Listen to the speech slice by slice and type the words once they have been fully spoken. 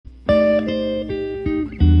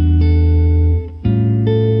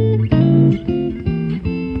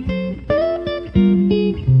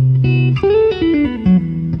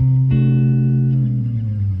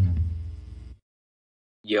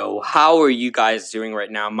how are you guys doing right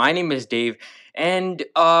now? My name is Dave, and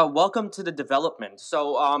welcome to the development.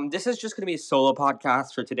 This is just going to be a solo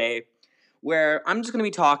podcast for today, where I'm just going to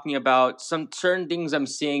be talking about some certain things I'm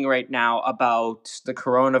seeing right now about the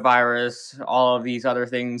coronavirus, all of these other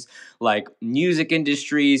things like music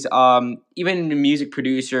industries, even the music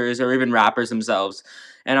producers or even rappers themselves.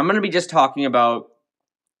 And I'm going to be just talking about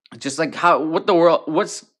just like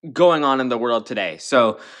what's going on in the world today.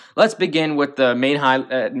 So let's begin with the main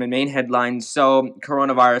headlines. So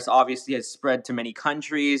coronavirus obviously has spread to many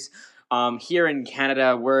countries. Here in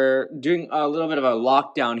Canada, we're doing a little bit of a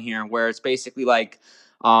lockdown here, where it's basically like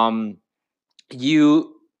um,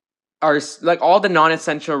 you like all the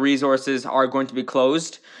non-essential resources are going to be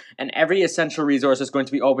closed, and every essential resource is going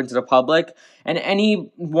to be open to the public, and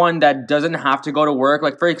anyone that doesn't have to go to work,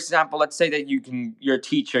 like for example, let's say that you're a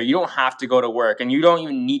teacher, you don't have to go to work, and you don't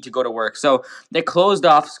even need to go to work. So they closed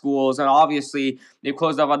off schools, and obviously they've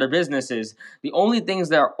closed off other businesses. The only things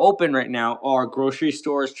that are open right now are grocery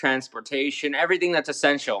stores, transportation, everything that's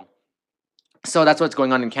essential. So that's what's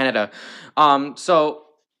going on in Canada. So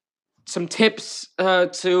some tips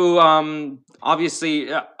to obviously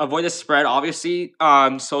avoid the spread. Obviously,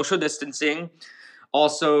 social distancing.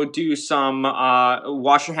 Also, do some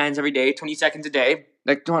wash your hands every day, 20 seconds a day,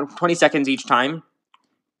 like 20 seconds each time.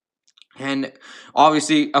 And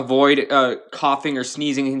obviously, avoid coughing or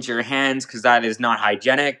sneezing into your hands, because that is not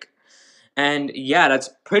hygienic. And yeah, that's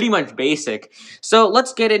pretty much basic. So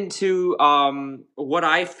let's get into what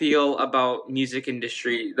I feel about music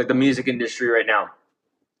industry, like the music industry right now.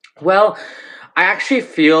 Well, I actually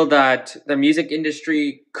feel that the music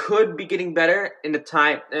industry could be getting better in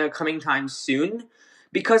the coming time soon,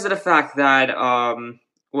 because of the fact that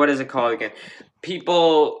what is it called again?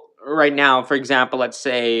 People right now, for example, let's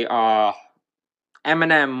say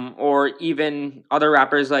Eminem or even other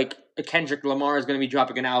rappers like Kendrick Lamar is going to be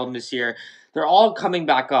dropping an album this year. They're all coming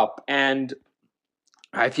back up, and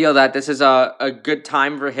I feel that this is a good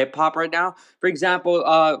time for hip hop right now. For example,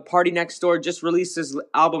 Party Next Door just released his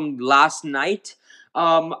album last night.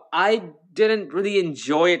 I didn't really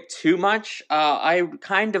enjoy it too much. I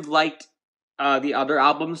kind of liked the other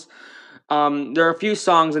albums. There are a few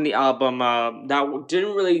songs in the album that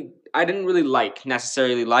I didn't really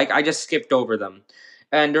necessarily like. I just skipped over them.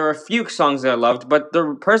 And there are a few songs that I loved, but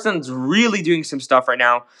the person that's really doing some stuff right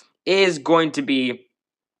now is going to be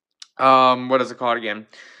what is it called again?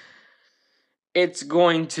 It's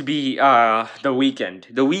going to be The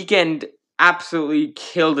Weeknd. The Weeknd absolutely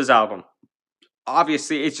killed his album.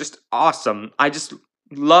 Obviously, it's just awesome. I just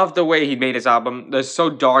love the way he made his album. They're so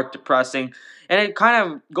dark, depressing, and it kind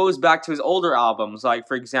of goes back to his older albums. Like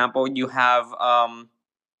for example, you have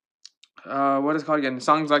what is it called again?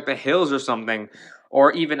 Songs like The Hills or something,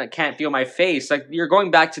 or even I Can't Feel My Face. Like you're going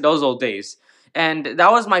back to those old days, and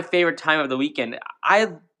that was my favorite time of The Weeknd.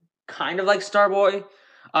 I kind of like Starboy.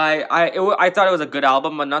 I thought it was a good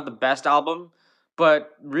album, but not the best album.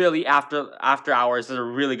 But really, After Hours is a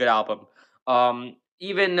really good album.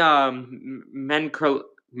 Even Melancholy.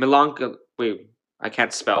 Wait, I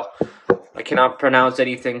can't spell. I cannot pronounce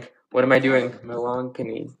anything. What am I doing?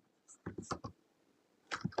 Melancholy.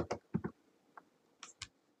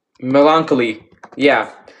 Yeah.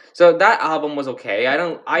 So that album was okay.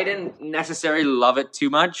 I didn't necessarily love it too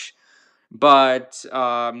much, but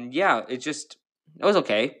yeah, it was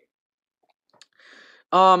okay.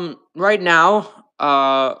 Right now,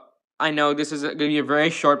 I know this is going to be a very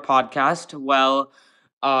short podcast. Well,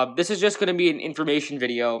 this is just going to be an information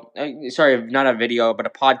video. Sorry, not a video, but a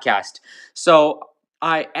podcast. So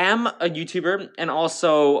I am a YouTuber and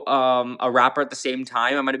also a rapper at the same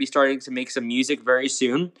time. I'm going to be starting to make some music very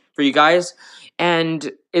soon for you guys,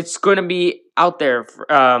 and it's going to be out there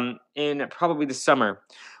in probably the summer,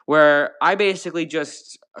 where I basically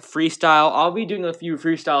just freestyle. I'll be doing a few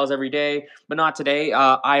freestyles every day, but not today.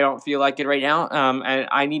 I don't feel like it right now, and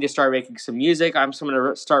I need to start making some music. I'm just going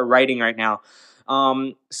to start writing right now.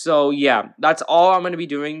 So yeah, that's all I'm going to be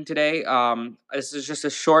doing today. This is just a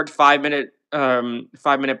short 5 minute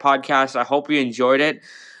podcast. I hope you enjoyed it.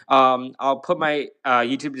 I'll put my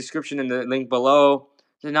YouTube description in the link below.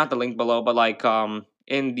 Not the link below, but like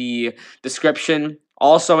in the description.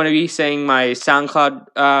 Also, I'm going to be saying my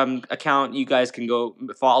SoundCloud account. You guys can go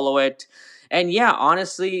follow it. And yeah,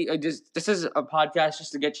 honestly, this is a podcast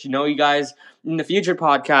just to get to know you guys. In the future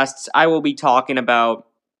podcasts, I will be talking about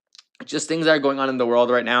just things that are going on in the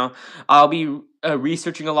world right now. I'll be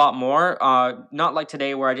researching a lot more. Not like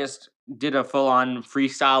today, where I just did a full-on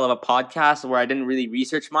freestyle of a podcast where I didn't really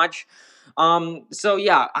research much. So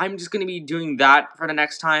yeah, I'm just gonna be doing that for the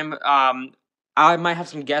next time. I might have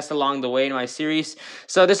some guests along the way in my series.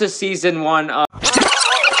 So this is season 1 of